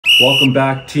Welcome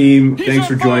back, team. Thanks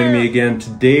for joining me again.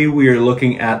 Today we are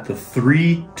looking at the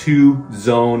 3-2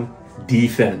 zone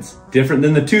defense. Different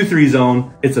than the 2-3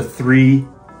 zone, it's a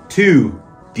 3-2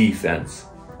 defense.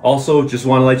 Also, just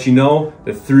want to let you know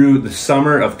that through the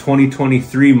summer of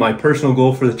 2023, my personal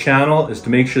goal for the channel is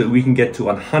to make sure that we can get to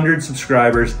 100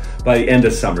 subscribers by the end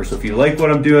of summer. So if you like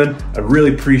what I'm doing, I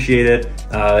really appreciate it.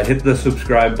 Hit the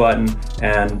subscribe button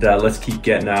and let's keep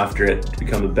getting after it to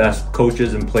become the best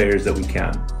coaches and players that we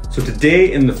can. So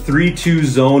today in the 3-2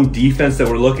 zone defense that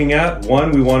we're looking at,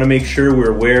 one, we want to make sure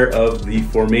we're aware of the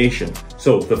formation.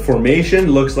 So the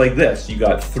formation looks like this. You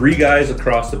got 3 guys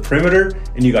across the perimeter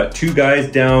and you got 2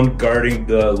 guys down guarding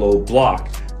the low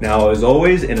block. Now, as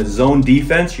always, in a zone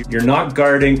defense, you're not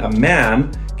guarding a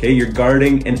man, okay? You're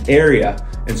guarding an area.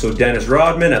 And so Dennis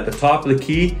Rodman at the top of the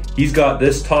key, he's got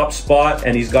this top spot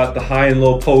and he's got the high and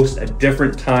low post at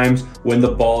different times when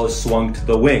the ball is swung to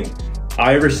the wing.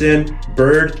 Iverson,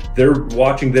 Bird, they're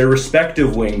watching their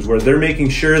respective wings where they're making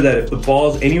sure that if the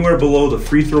ball's anywhere below the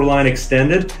free throw line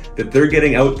extended, that they're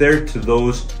getting out there to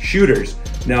those shooters.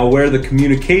 Now, where the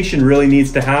communication really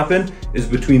needs to happen is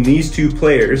between these 2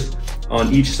 players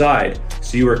on each side.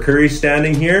 See where Curry's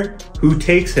standing here? Who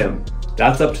takes him?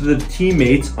 That's up to the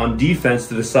teammates on defense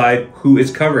to decide who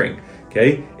is covering,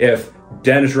 okay? If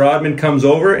Dennis Rodman comes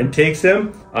over and takes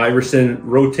him, Iverson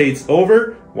rotates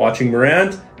over, watching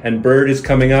Morant, and Bird is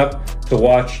coming up to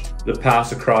watch the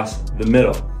pass across the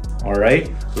middle. All right,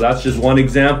 so that's just one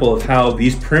example of how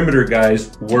these perimeter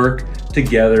guys work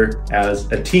together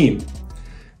as a team.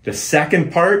 The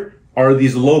second part are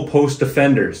these low post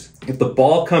defenders. If the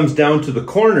ball comes down to the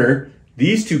corner,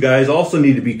 these 2 guys also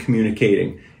need to be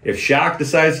communicating. If Shaq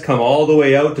decides to come all the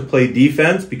way out to play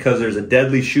defense because there's a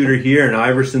deadly shooter here and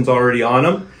Iverson's already on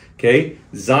him, okay,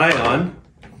 Zion,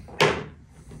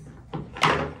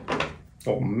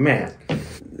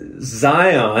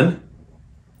 Zion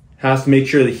has to make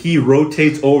sure that he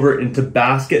rotates over into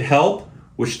basket help,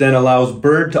 which then allows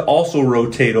Bird to also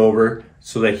rotate over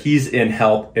so that he's in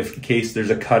help if in case there's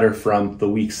a cutter from the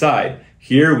weak side.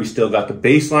 Here we still got the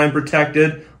baseline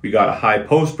protected, we got a high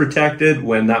post protected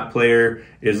when that player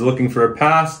is looking for a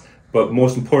pass, but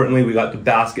most importantly we got the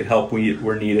basket help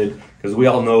we're needed because we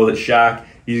all know that Shaq,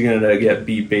 he's going to get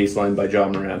beat baseline by Ja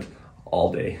Morant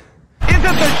all day. Is it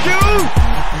the shoe?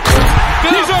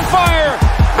 He's on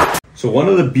fire! So one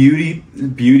of the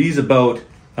beauties about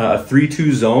a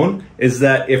 3-2 zone is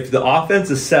that if the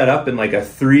offense is set up in like a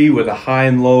 3 with a high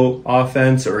and low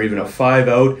offense or even a 5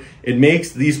 out, it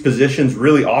makes these positions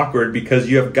really awkward because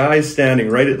you have guys standing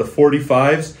right at the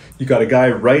 45s. You got a guy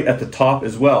right at the top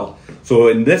as well. So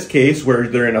in this case where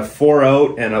they're in a 4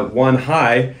 out and a 1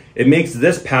 high, it makes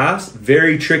this pass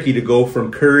very tricky to go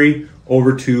from Curry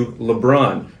over to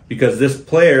LeBron because this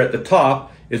player at the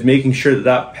top is making sure that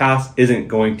that pass isn't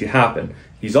going to happen.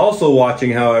 He's also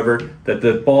watching, however, that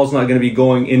the ball's not going to be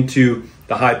going into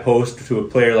the high post to a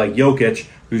player like Jokic,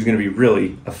 who's going to be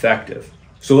really effective.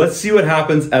 So let's see what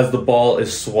happens as the ball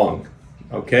is swung.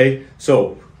 Okay,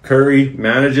 so Curry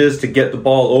manages to get the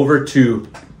ball over to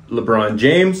LeBron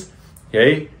James,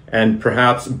 okay, and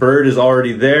perhaps Bird is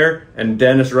already there and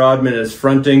Dennis Rodman is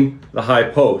fronting the high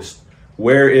post.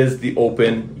 Where is the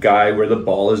open guy where the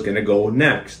ball is going to go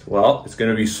next? Well, it's going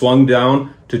to be swung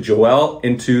down to Joel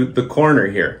into the corner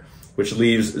here, which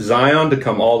leaves Zion to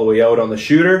come all the way out on the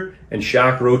shooter and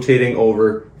Shaq rotating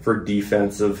over for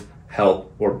defensive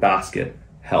help or basket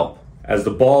help. As the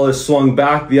ball is swung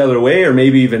back the other way or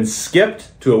maybe even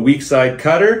skipped to a weak side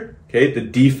cutter, okay, the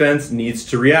defense needs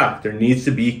to react. There needs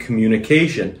to be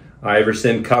communication.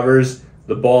 Iverson covers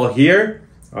the ball here,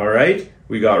 all right?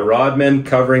 We got Rodman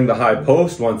covering the high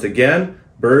post once again.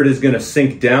 Bird is going to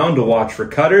sink down to watch for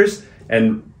cutters,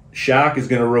 and Shaq is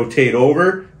going to rotate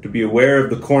over to be aware of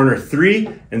the corner 3,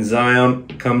 and Zion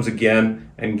comes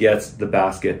again and gets the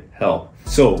basket help.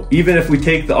 So even if we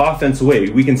take the offense away,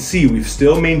 we can see we've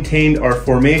still maintained our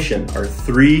formation, our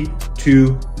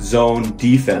 3-2 zone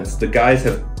defense. The guys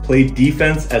have played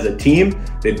defense as a team.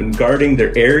 They've been guarding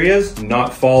their areas,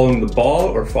 not following the ball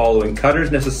or following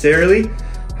cutters necessarily.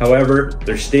 However,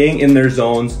 they're staying in their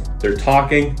zones, they're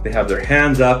talking, they have their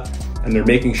hands up, and they're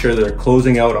making sure they're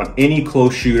closing out on any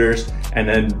close shooters and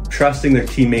then trusting their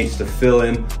teammates to fill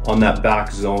in on that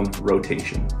back zone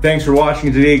rotation. Thanks for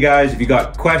watching today, guys. If you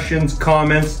got questions,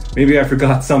 comments, maybe I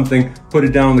forgot something, put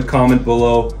it down in the comment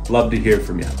below. Love to hear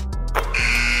from you.